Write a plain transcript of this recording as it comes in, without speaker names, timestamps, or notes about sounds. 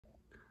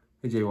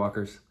Hey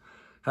Jaywalkers,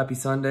 happy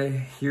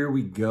Sunday. Here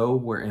we go.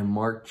 We're in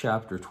Mark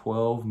chapter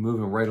 12,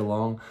 moving right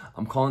along.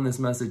 I'm calling this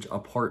message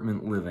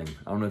apartment living.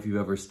 I don't know if you've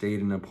ever stayed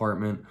in an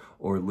apartment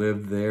or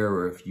lived there,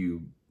 or if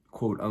you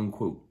quote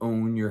unquote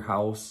own your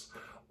house,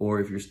 or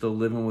if you're still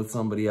living with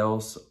somebody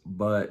else,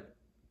 but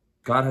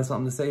God has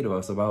something to say to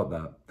us about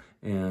that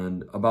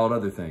and about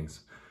other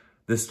things.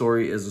 This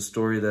story is a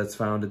story that's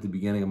found at the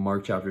beginning of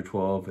Mark chapter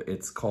 12.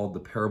 It's called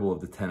the parable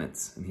of the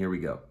tenants. And here we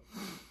go.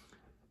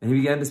 And he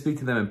began to speak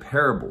to them in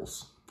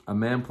parables. A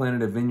man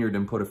planted a vineyard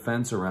and put a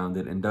fence around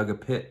it and dug a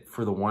pit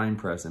for the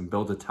winepress and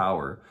built a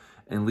tower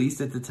and leased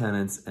it to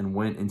tenants and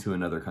went into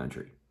another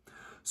country.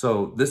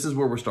 So this is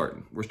where we're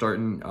starting. We're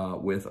starting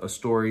with a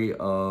story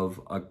of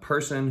a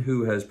person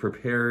who has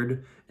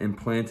prepared and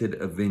planted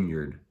a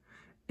vineyard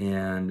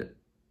and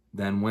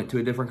then went to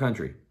a different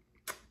country.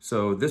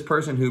 So this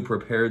person who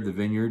prepared the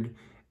vineyard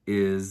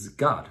is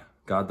God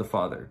the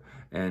Father.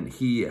 And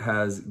he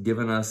has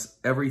given us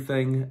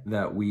everything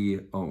that we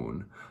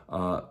own.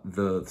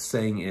 The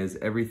saying is,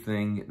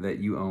 everything that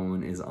you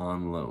own is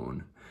on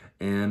loan.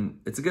 And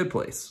it's a good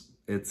place.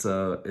 It's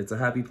a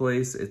happy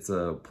place. It's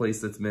a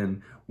place that's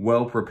been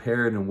well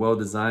prepared and well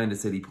designed. It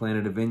said he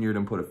planted a vineyard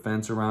and put a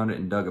fence around it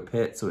and dug a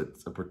pit. So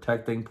it's a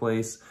protecting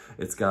place.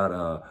 It's got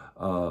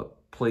a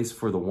place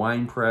for the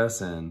wine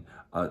press and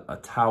a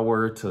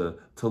tower to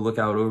look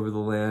out over the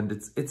land.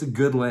 It's a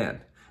good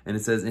land. And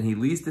it says, and he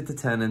leased it to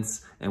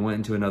tenants and went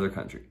into another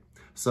country.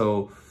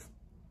 So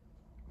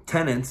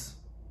tenants,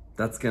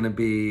 that's going to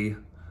be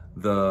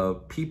the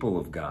people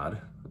of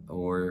God,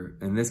 or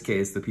in this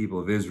case, the people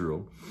of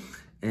Israel.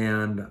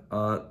 And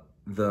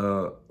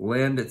the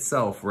land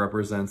itself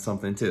represents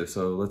something too.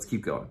 So let's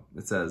keep going.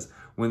 It says,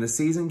 when the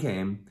season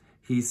came,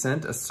 he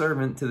sent a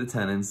servant to the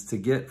tenants to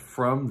get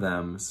from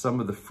them some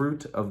of the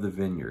fruit of the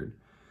vineyard.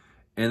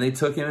 And they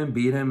took him and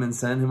beat him and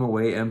sent him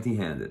away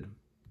empty-handed.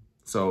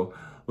 So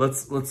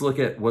let's look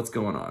at what's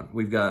going on.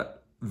 We've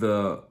got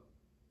the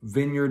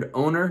vineyard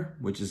owner,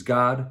 which is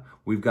God.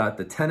 We've got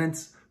the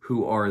tenants,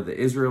 who are the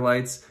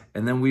Israelites.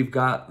 And then we've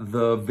got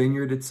the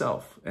vineyard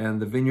itself.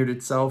 And the vineyard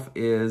itself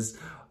is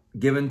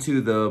given to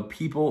the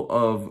people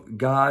of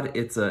God.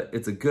 It's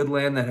a good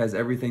land that has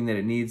everything that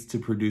it needs to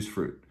produce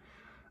fruit.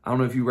 I don't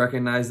know if you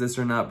recognize this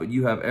or not, but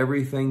you have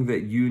everything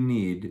that you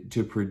need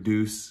to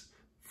produce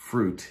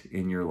fruit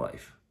in your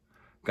life.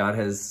 God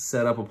has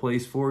set up a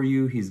place for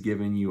you. He's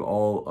given you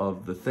all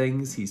of the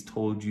things. He's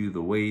told you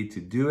the way to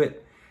do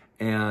it,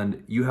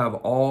 and you have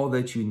all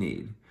that you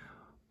need.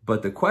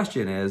 But the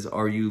question is,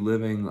 are you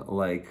living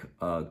like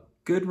a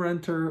good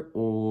renter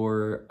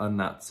or a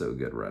not so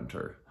good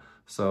renter?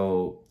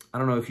 So I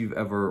don't know if you've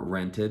ever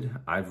rented.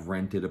 I've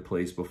rented a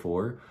place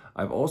before.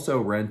 I've also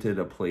rented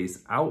a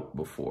place out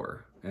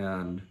before.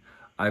 And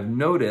I've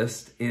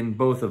noticed in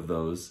both of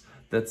those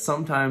that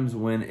sometimes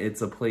when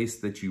it's a place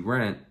that you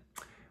rent,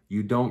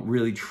 you don't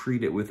really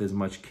treat it with as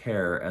much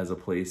care as a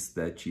place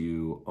that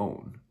you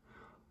own.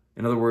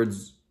 In other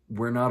words,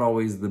 we're not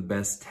always the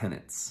best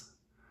tenants.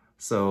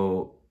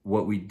 So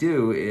what we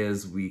do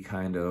is we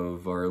kind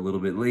of are a little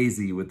bit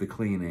lazy with the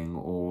cleaning,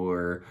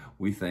 or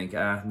we think,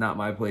 not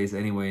my place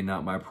anyway,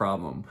 not my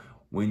problem.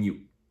 When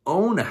you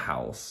own a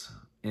house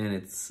and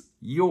it's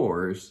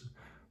yours,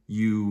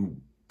 you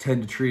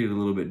tend to treat it a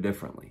little bit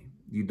differently.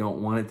 You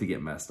don't want it to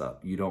get messed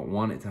up. You don't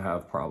want it to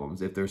have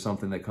problems. If there's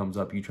something that comes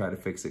up, you try to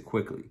fix it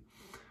quickly.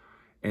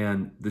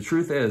 And the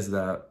truth is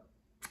that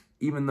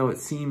even though it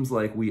seems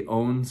like we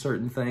own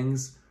certain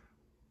things,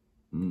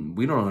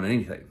 we don't own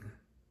anything.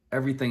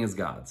 Everything is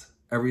God's.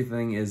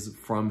 Everything is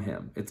from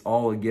him. It's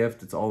all a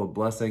gift. It's all a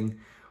blessing.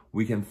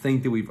 We can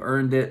think that we've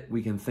earned it.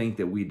 We can think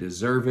that we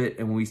deserve it.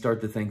 And when we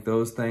start to think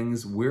those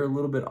things, we're a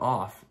little bit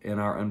off in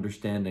our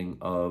understanding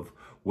of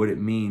what it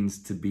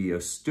means to be a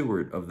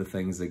steward of the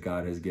things that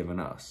God has given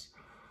us.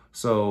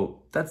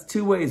 So that's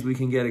two ways we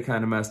can get it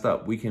kind of messed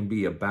up. We can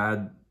be a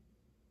bad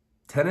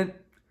tenant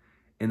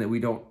in that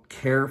we don't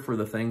care for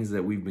the things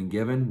that we've been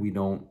given. We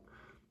don't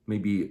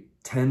maybe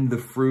tend the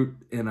fruit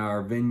in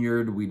our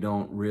vineyard. We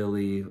don't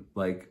really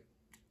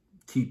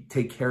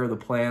take care of the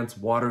plants,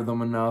 water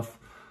them enough.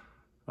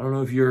 I don't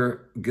know if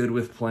you're good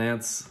with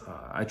plants.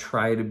 I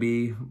try to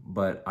be,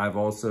 but I've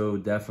also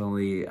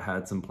definitely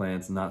had some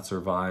plants not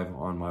survive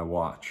on my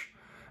watch.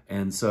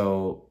 And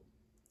so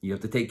you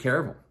have to take care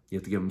of them. You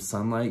have to give them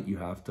sunlight. You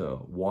have to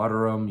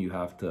water them. You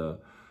have to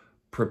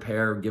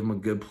prepare, give them a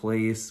good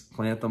place,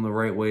 plant them the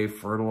right way,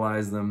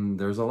 fertilize them.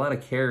 There's a lot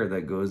of care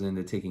that goes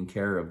into taking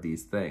care of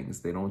these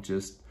things. They don't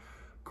just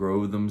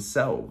grow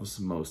themselves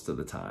most of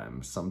the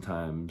time.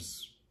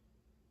 Sometimes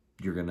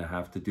you're going to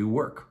have to do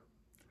work.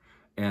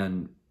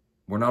 And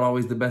we're not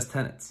always the best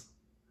tenants.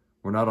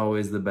 We're not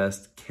always the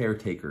best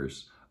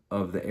caretakers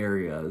of the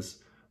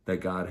areas that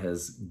God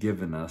has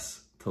given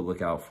us to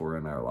look out for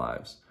in our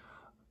lives.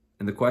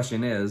 And the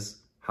question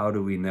is, how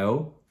do we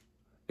know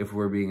if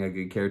we're being a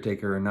good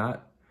caretaker or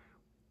not?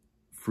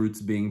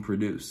 Fruits being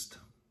produced.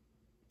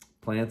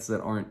 Plants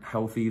that aren't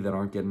healthy, that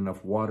aren't getting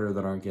enough water,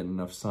 that aren't getting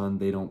enough sun,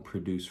 they don't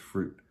produce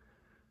fruit.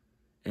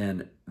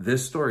 And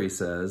this story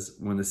says,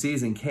 when the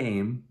season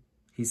came,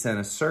 he sent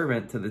a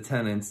servant to the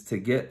tenants to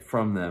get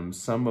from them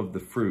some of the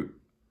fruit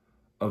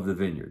of the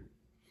vineyard.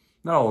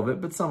 Not all of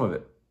it, but some of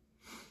it.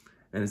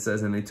 And it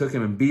says, and they took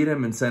him and beat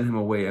him and sent him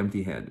away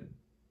empty-handed.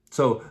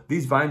 So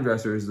these vine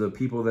dressers, the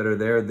people that are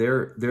there,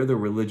 they're the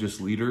religious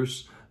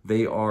leaders.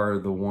 They are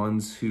the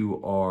ones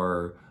who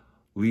are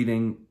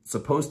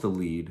supposed to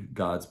lead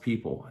God's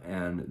people.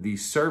 And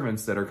these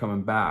servants that are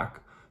coming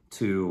back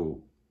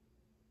to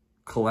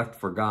collect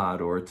for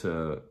God or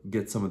to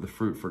get some of the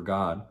fruit for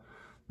God,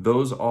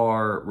 those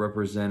are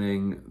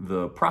representing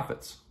the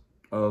prophets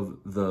of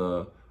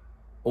the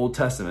Old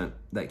Testament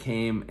that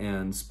came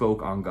and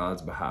spoke on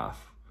God's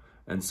behalf.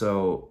 And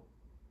so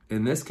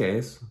in this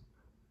case,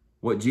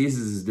 what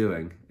Jesus is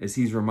doing is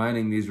he's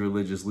reminding these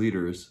religious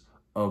leaders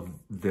of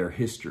their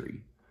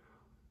history.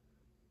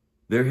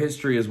 Their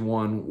history is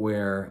one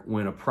where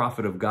when a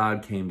prophet of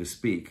God came to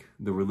speak,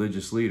 the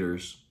religious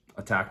leaders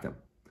attacked him,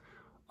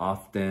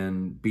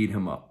 often beat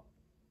him up,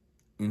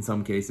 in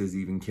some cases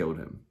even killed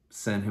him,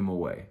 sent him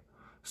away.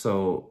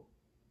 So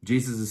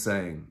Jesus is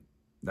saying,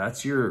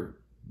 that's your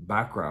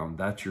background,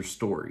 that's your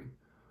story.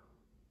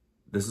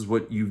 This is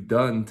what you've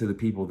done to the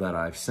people that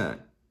I've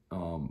sent.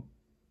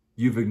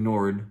 You've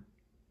ignored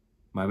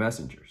my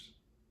messengers.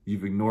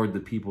 You've ignored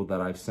the people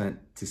that I've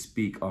sent to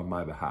speak on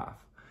my behalf.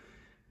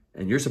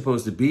 And you're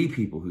supposed to be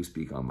people who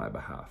speak on my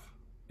behalf,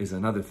 is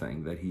another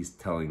thing that he's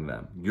telling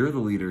them. You're the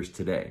leaders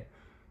today.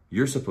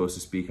 You're supposed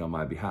to speak on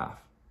my behalf.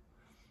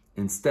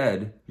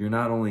 Instead, you're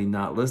not only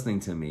not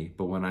listening to me,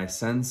 but when I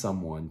send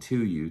someone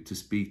to you to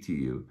speak to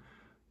you,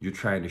 you're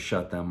trying to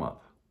shut them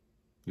up.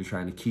 You're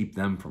trying to keep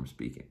them from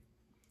speaking.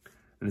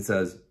 And it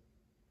says,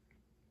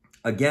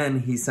 again,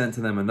 he sent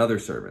to them another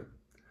servant.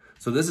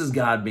 So this is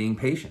God being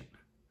patient,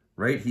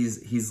 right?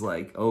 He's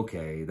like,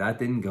 okay, that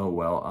didn't go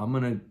well. I'm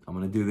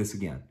gonna do this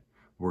again.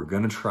 We're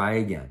gonna try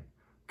again.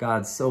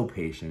 God's so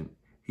patient.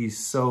 He's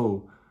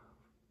so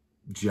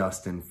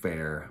just and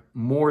fair,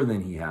 more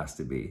than he has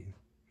to be.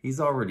 He's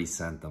already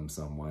sent them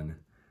someone.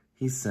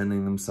 He's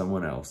sending them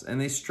someone else. And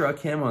they struck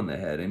him on the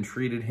head and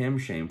treated him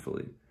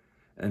shamefully.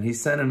 And he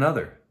sent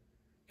another,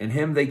 and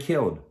him they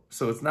killed.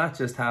 So it's not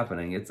just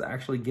happening, it's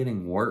actually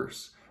getting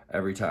worse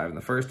every time.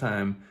 The first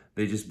time,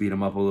 they just beat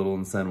him up a little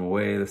and sent him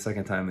away. The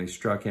second time, they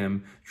struck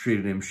him,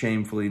 treated him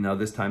shamefully. Now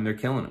this time, they're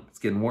killing him. It's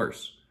getting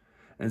worse.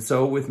 And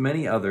so with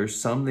many others,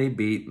 some they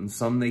beat and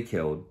some they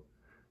killed,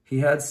 he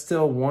had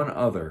still one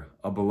other,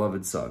 a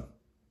beloved son.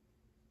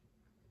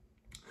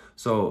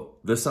 So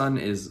the son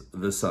is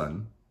the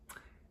son,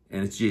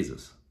 and it's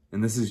Jesus.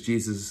 And this is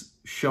Jesus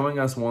showing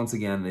us once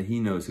again that he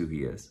knows who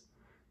he is.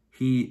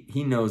 He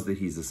knows that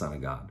he's the Son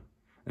of God.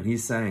 And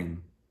he's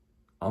saying,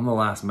 I'm the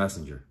last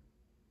messenger.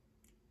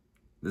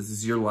 This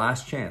is your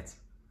last chance.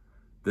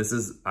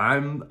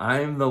 I'm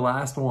the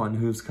last one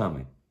who's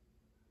coming.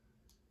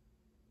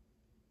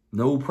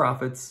 No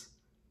prophets,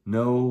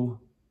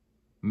 no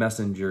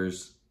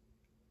messengers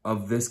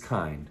of this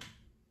kind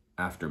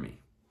after me.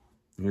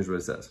 And here's what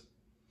it says.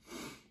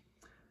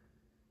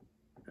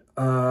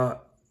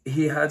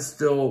 He had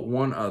still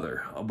one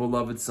other, a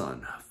beloved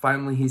son.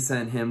 Finally, he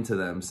sent him to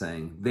them,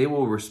 saying, they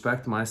will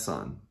respect my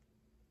son.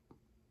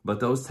 But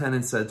those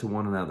tenants said to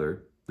one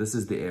another, this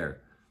is the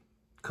heir.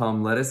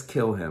 Come, let us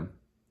kill him,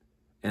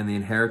 and the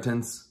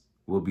inheritance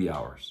will be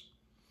ours.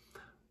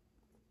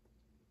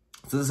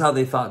 So this is how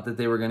they thought that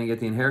they were going to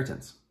get the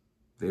inheritance.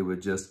 They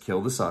would just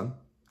kill the son,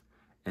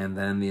 and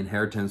then the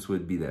inheritance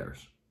would be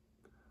theirs.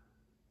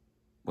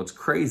 What's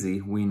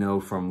crazy, we know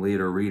from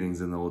later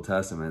readings in the Old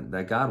Testament,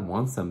 that God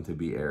wants them to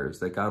be heirs,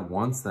 that God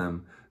wants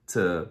them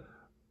to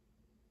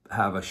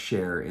have a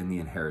share in the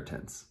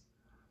inheritance.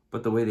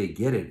 But the way they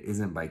get it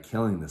isn't by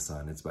killing the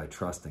son, it's by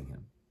trusting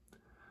him.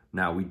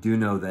 Now, we do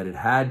know that it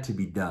had to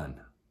be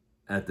done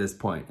at this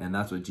point, and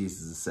that's what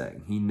Jesus is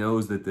saying. He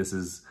knows that this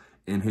is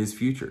in his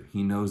future.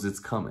 He knows it's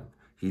coming.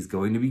 He's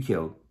going to be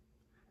killed,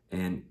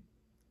 and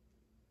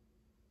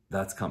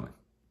that's coming.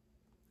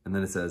 And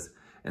then it says,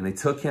 and they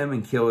took him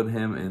and killed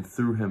him and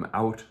threw him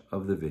out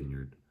of the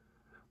vineyard.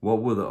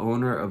 What will the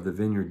owner of the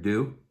vineyard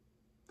do?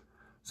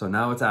 So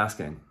now it's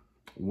asking,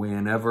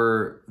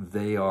 whenever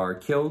they are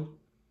killed,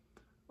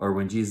 or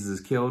when Jesus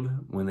is killed,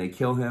 when they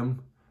kill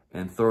him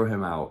and throw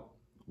him out,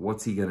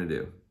 what's he going to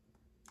do?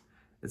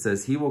 It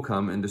says, he will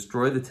come and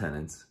destroy the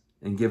tenants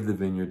and give the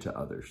vineyard to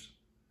others.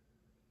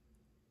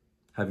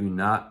 Have you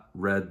not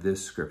read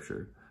this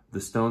scripture? The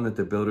stone that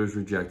the builders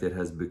rejected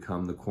has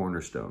become the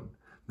cornerstone.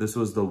 This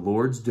was the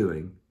Lord's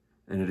doing,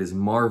 and it is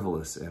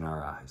marvelous in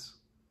our eyes.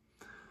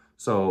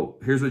 So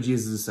here's what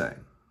Jesus is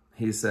saying.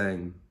 He's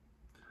saying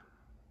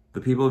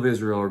the people of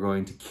Israel are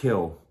going to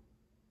kill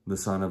the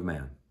Son of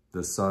Man,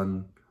 the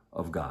Son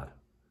of God.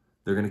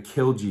 They're going to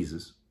kill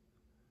Jesus.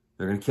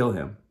 They're going to kill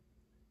him,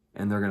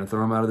 and they're going to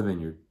throw him out of the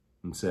vineyard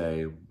and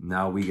say,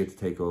 now we get to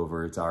take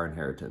over. It's our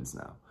inheritance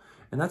now.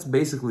 And that's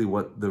basically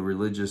what the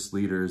religious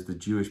leaders, the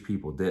Jewish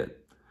people did.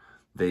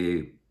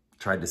 They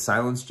tried to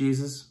silence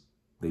Jesus.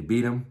 They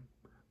beat him.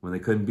 When they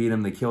couldn't beat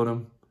him, they killed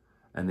him.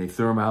 And they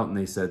threw him out and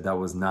they said, that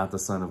was not the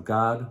Son of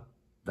God.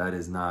 That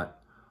is not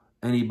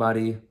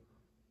anybody.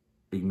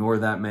 Ignore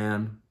that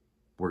man.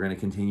 we're going to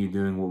continue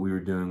doing what we were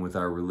doing with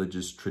our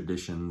religious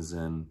traditions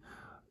and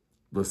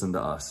listen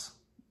to us.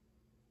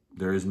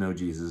 There is no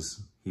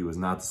Jesus. He was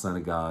not the Son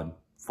of God,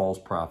 false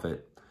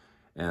prophet.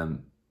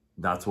 And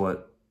that's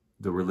what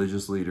the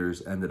religious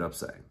leaders ended up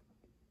saying.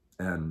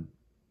 And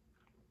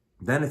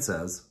then it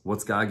says,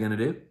 what's God going to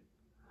do?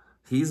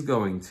 He's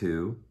going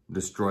to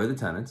destroy the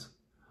tenants.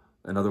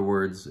 In other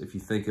words, if you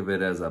think of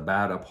it as a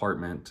bad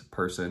apartment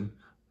person,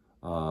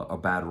 a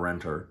bad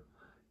renter,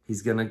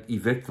 he's going to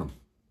evict them.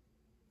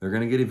 They're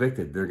going to get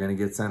evicted. They're going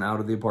to get sent out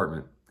of the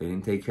apartment. They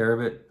didn't take care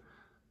of it.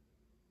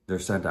 They're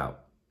sent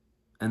out.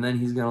 And then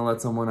he's going to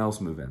let someone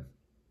else move in.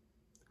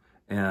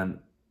 And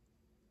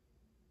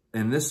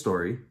in this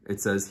story, it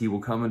says he will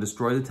come and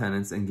destroy the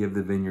tenants and give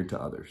the vineyard to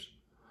others.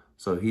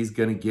 So he's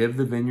going to give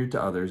the vineyard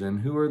to others.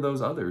 And who are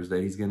those others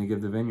that he's going to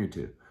give the vineyard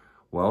to?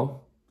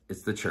 Well,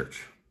 it's the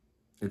church.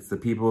 It's the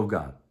people of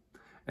God.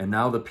 And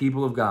now the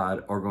people of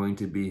God are going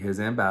to be his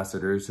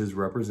ambassadors, his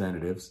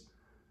representatives,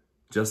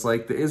 just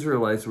like the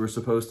Israelites were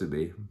supposed to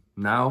be.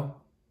 Now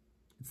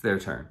it's their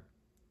turn.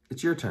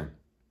 It's your turn.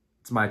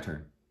 It's my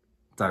turn.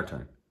 It's our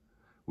turn.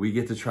 We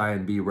get to try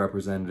and be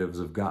representatives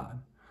of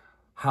God.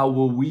 How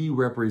will we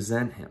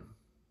represent him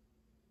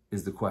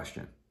is the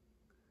question.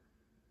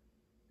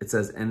 It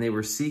says, and they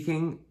were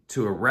seeking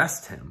to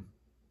arrest him,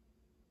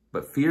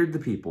 but feared the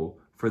people,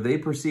 for they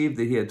perceived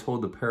that he had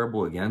told the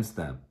parable against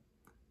them.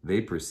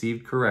 They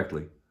perceived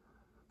correctly.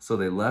 So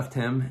they left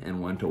him and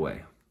went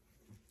away.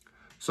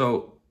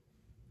 So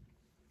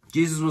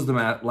Jesus was the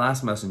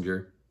last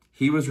messenger.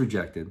 He was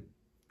rejected.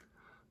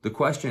 The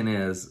question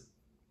is,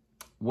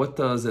 what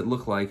does it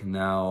look like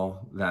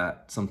now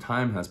that some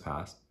time has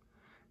passed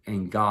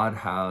and God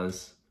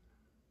has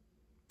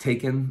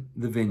taken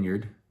the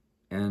vineyard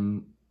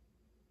and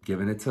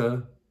given it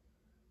to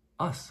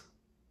us,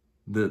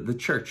 the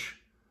church,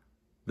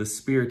 the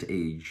spirit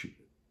age?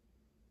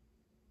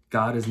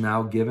 God has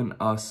now given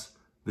us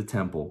the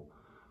temple.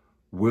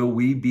 Will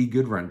we be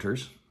good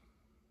renters,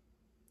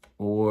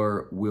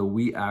 or will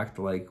we act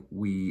like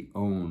we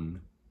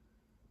own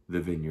the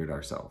vineyard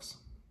ourselves?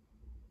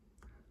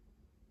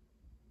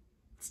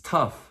 It's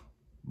tough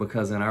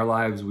because in our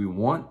lives we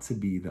want to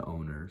be the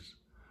owners,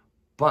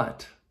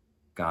 but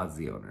God's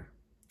the owner.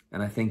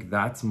 And I think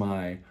that's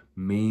my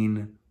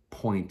main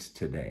point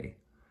today.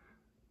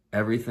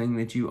 Everything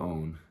that you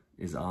own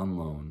is on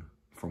loan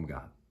from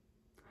God.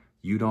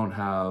 You don't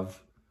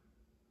have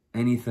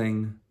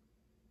anything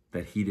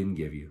that he didn't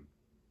give you.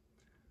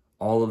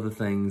 All of the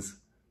things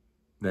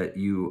that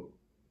you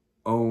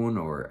own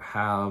or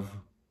have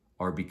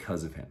are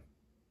because of him.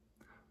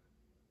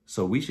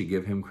 So we should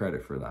give him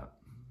credit for that.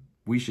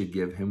 We should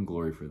give him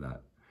glory for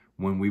that.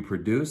 When we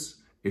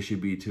produce, it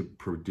should be to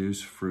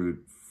produce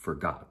fruit for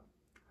God,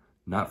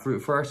 not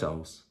fruit for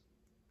ourselves,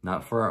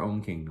 not for our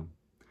own kingdom.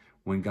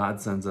 When God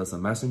sends us a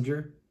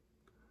messenger,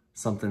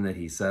 something that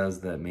he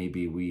says that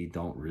maybe we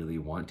don't really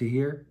want to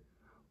hear,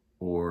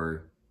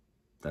 or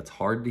that's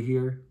hard to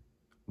hear,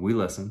 we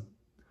listen.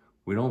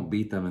 We don't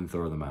beat them and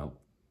throw them out.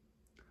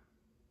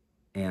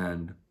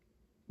 And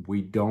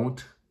we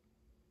don't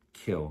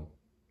kill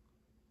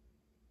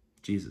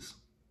Jesus.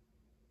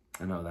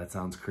 I know that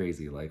sounds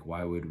crazy. Like,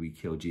 why would we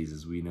kill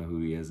Jesus? We know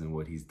who he is and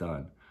what he's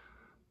done.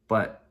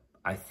 But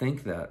I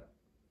think that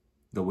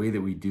the way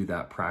that we do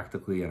that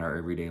practically in our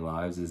everyday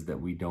lives is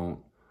that we don't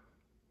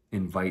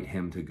invite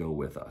him to go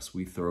with us.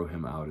 We throw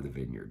him out of the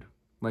vineyard.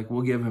 Like,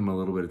 we'll give him a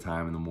little bit of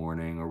time in the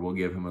morning, or we'll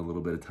give him a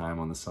little bit of time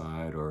on the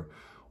side, or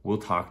we'll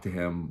talk to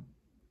him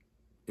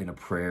in a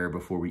prayer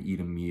before we eat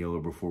a meal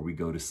or before we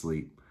go to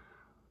sleep.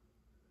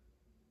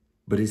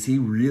 But is he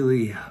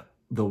really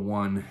the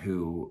one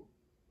who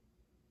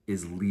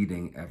is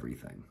leading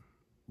everything?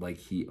 Like,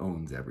 he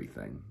owns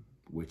everything,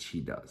 which he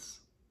does.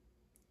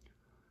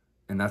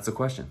 And that's the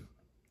question.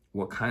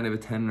 What kind of a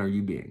tenant are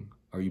you being?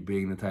 Are you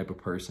being the type of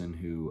person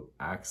who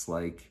acts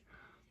like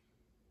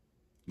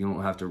you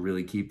don't have to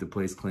really keep the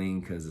place clean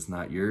because it's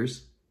not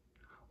yours?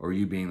 Or are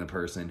you being the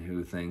person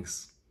who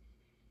thinks,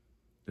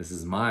 this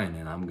is mine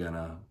and I'm going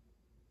to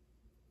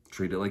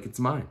treat it like it's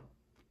mine?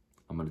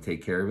 I'm going to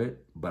take care of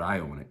it, but I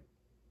own it.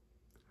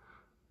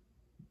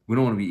 We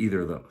don't want to be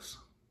either of those.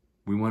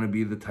 We want to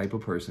be the type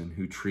of person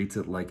who treats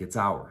it like it's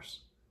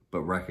ours,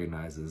 but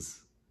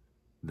recognizes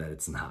that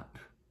it's not.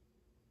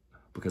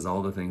 Because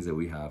all the things that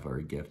we have are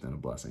a gift and a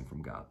blessing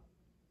from God.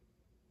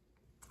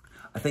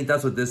 I think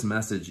that's what this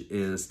message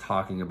is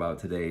talking about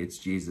today. It's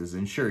Jesus.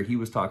 And sure, he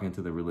was talking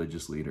to the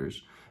religious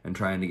leaders and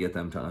trying to get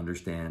them to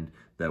understand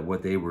that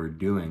what they were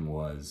doing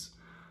was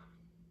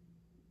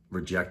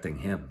rejecting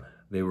him.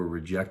 They were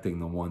rejecting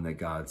the one that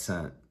God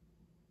sent.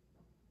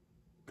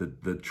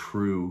 The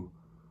true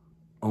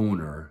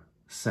owner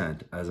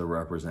sent as a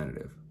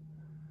representative.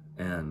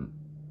 And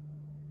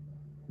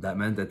that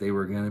meant that they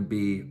were going to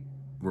be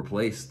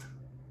replaced.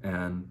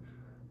 And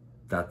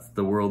that's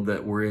the world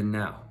that we're in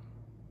now,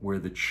 where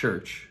the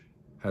church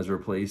has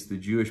replaced the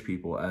Jewish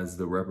people as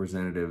the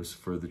representatives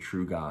for the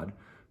true God,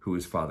 who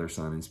is Father,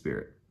 Son, and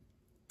Spirit.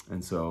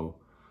 And so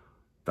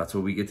that's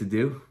what we get to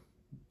do.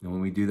 And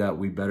when we do that,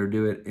 we better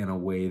do it in a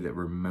way that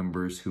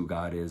remembers who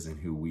God is and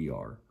who we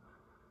are.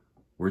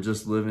 We're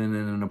just living in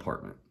an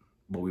apartment,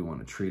 but we want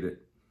to treat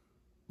it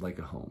like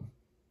a home.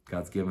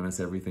 God's given us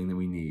everything that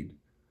we need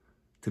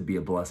to be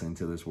a blessing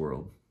to this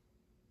world.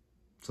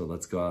 So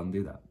let's go out and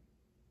do that.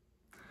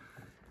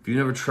 If you've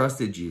never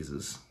trusted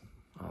Jesus,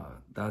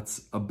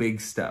 that's a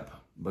big step,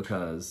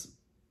 because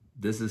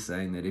this is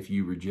saying that if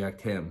you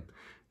reject him,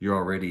 you're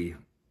already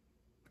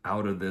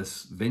out of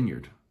this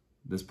vineyard,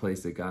 this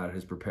place that God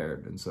has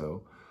prepared. And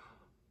so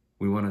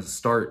we want to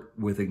start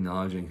with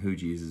acknowledging who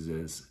Jesus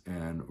is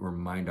and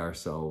remind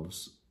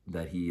ourselves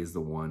that he is the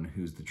one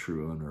who's the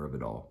true owner of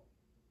it all.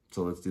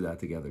 So let's do that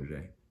together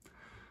today.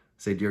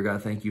 Say, dear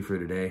God, thank you for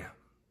today.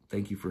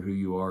 Thank you for who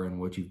you are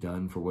and what you've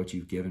done, for what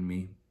you've given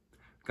me.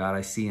 God,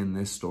 I see in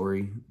this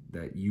story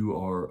that you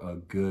are a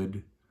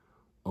good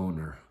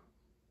owner,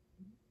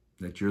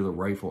 that you're the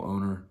rightful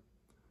owner,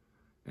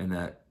 and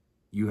that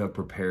you have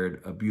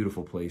prepared a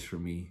beautiful place for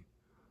me.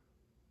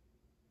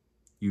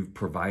 You've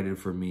provided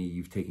for me.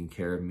 You've taken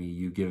care of me.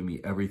 You've given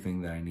me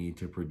everything that I need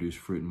to produce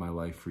fruit in my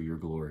life for your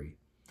glory.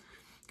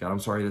 God, I'm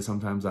sorry that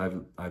sometimes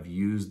I've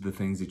used the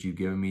things that you've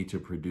given me to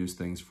produce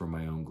things for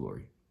my own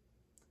glory.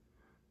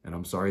 And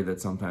I'm sorry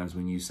that sometimes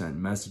when you sent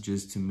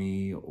messages to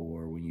me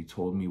or when you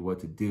told me what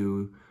to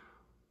do,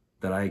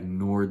 that I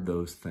ignored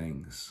those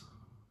things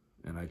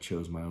and I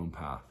chose my own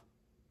path.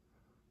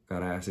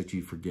 God, I ask that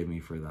you forgive me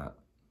for that.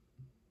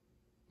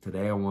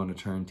 Today I want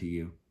to turn to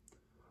you.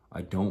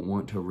 I don't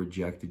want to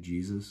reject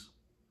Jesus.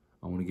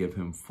 I want to give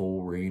him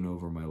full reign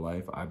over my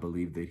life. I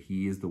believe that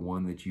he is the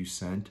one that you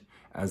sent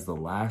as the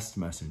last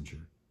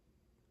messenger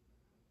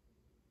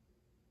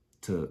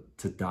to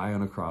die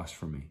on a cross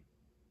for me.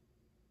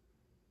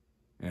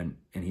 And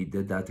he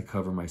did that to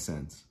cover my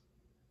sins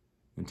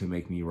and to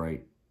make me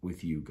right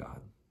with you,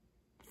 God.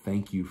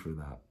 Thank you for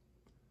that.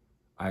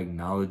 I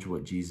acknowledge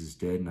what Jesus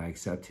did and I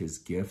accept his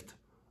gift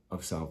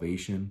of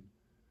salvation,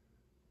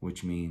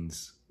 which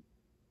means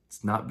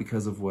it's not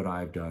because of what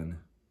I've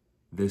done.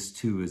 This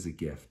too is a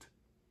gift.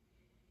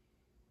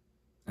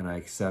 And I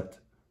accept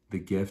the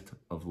gift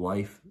of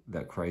life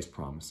that Christ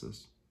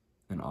promises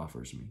and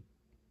offers me.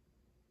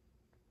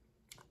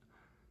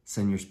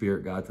 Send your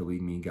Spirit, God, to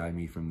lead me and guide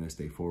me from this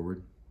day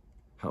forward.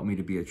 Help me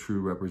to be a true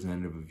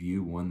representative of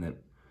you, one that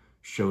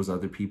shows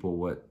other people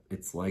what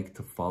it's like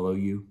to follow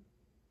you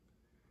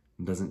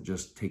and doesn't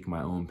just take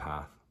my own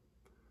path.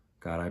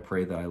 God, I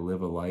pray that I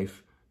live a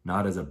life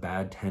not as a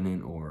bad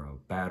tenant or a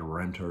bad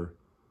renter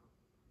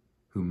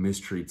who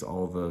mistreats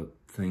all the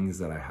things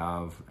that I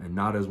have, and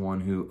not as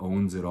one who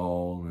owns it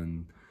all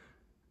and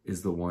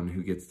is the one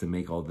who gets to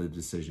make all the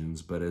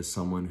decisions, but as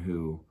someone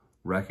who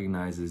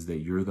recognizes that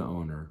you're the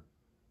owner,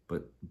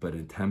 but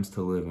attempts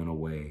to live in a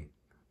way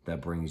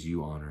that brings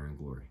you honor and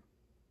glory.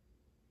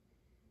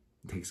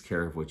 It takes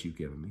care of what you've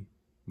given me.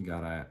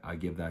 God, I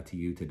give that to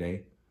you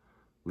today.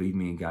 Lead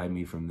me and guide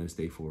me from this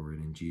day forward.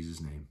 In Jesus'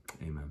 name,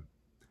 amen.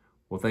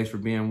 Well, thanks for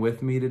being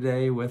with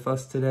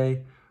us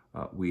today.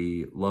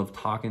 We love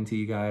talking to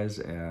you guys,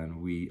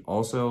 and we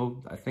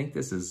also, I think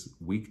this is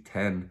week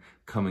 10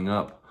 coming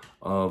up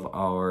of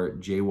our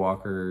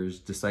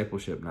Jaywalkers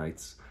discipleship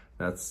nights.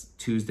 That's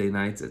Tuesday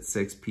nights at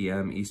 6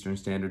 p.m. Eastern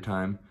Standard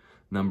Time.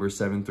 Number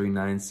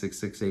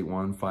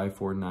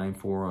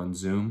 739-6681-5494 on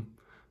Zoom.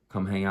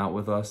 Come hang out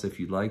with us if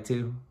you'd like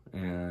to.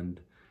 And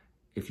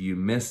if you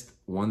missed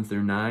 1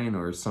 through 9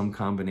 or some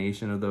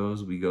combination of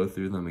those, we go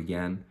through them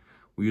again.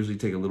 We usually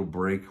take a little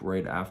break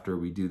right after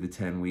we do the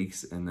 10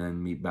 weeks and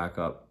then meet back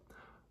up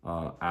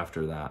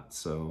after that.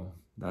 So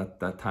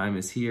that time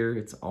is here.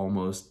 It's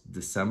almost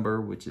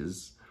December, which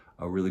is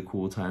a really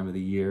cool time of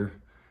the year.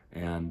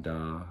 And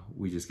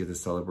we just get to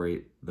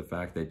celebrate the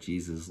fact that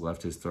Jesus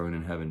left his throne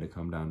in heaven to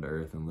come down to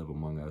earth and live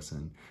among us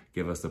and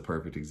give us the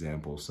perfect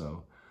example.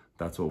 So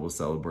that's what we'll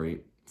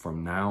celebrate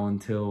from now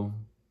until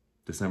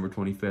December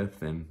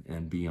 25th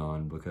and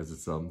beyond, because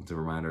it's something to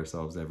remind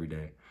ourselves every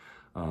day.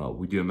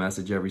 We do a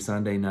message every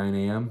Sunday, 9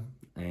 a.m.,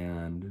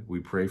 and we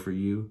pray for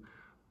you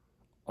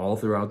all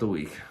throughout the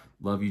week.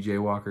 Love you,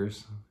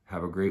 Jaywalkers.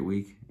 Have a great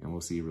week, and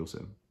we'll see you real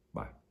soon.